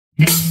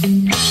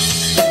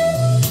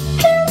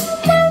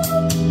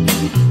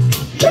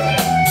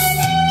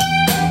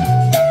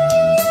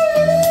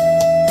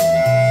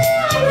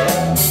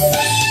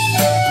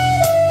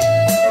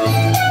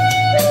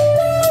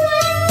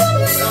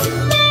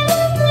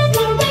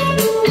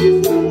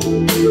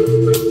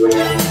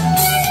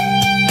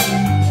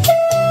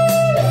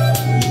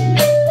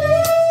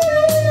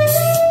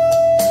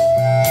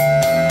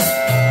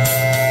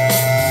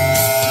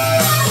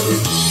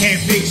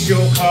Can't fix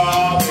your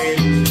carpet,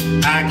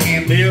 I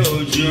can't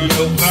build you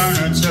no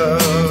furniture,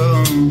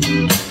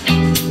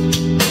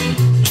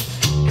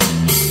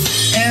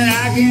 and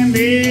I can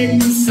make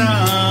the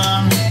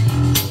sun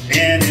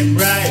any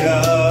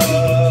brighter,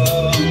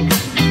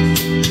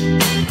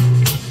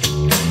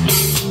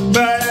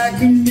 but I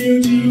can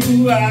build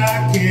you,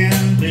 I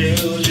can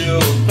build you a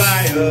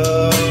fire.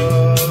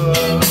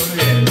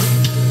 Yeah.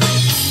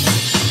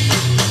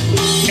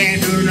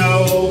 Can't do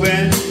no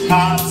open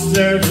heart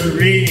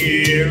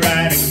surgery,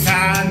 write a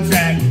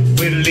contract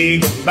with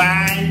legal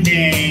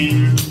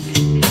binding.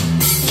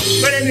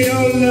 But if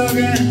you're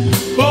looking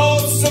for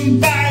some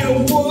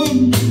firewood,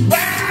 I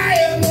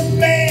am the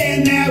man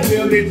that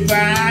will be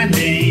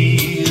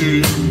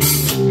finding.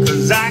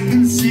 'Cause I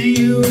can sing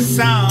you a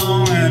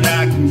song and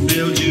I can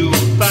build you a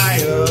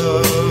fire.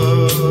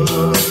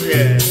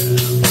 Yeah.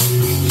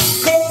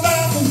 'Cause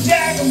I'm a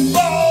jack of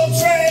all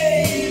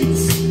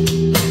trades,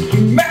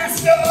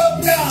 master of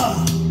none.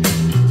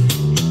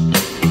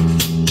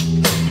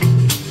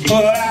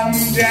 But I'm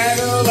jack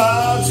of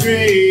all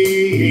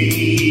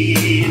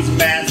trades,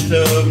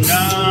 master of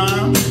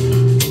none.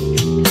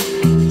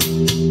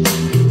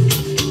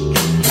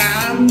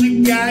 I'm the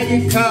guy you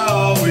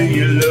call when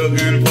you're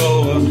looking for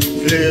a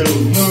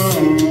little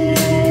fun.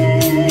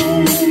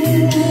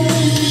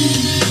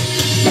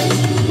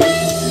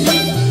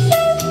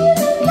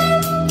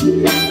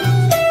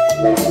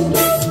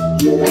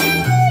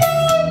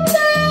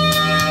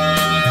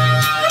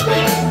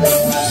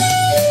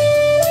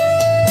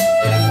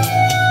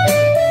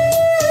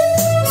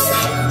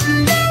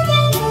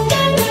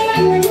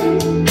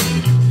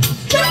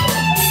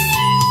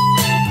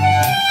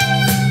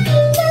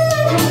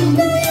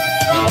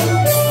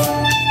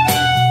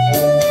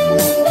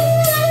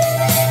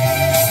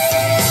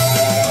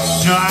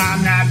 No,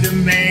 I'm not the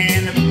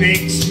man to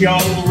fix your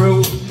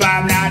roof.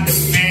 I'm not the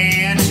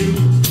man to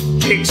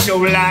fix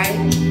your life.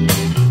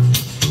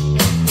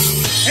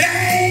 And I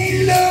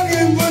ain't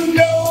looking for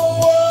no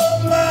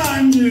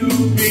woman to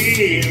be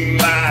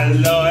my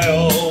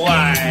loyal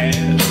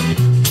wife.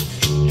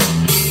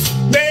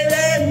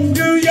 Baby,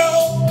 do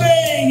your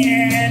thing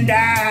and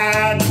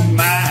I'll do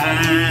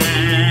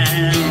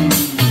mine.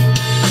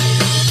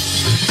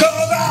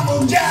 'Cause I'm a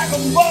jack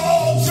of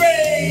all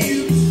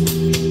trades,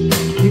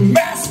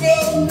 master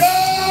of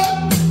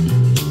none.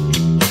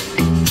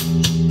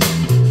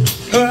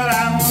 But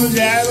I'm a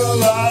jack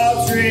of all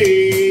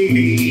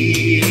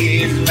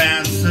trades,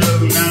 master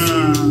of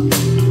none.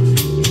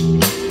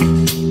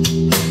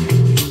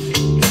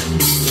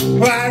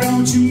 Why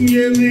don't you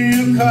give me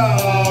a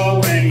call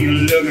when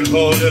you're looking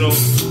for a little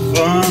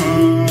fun?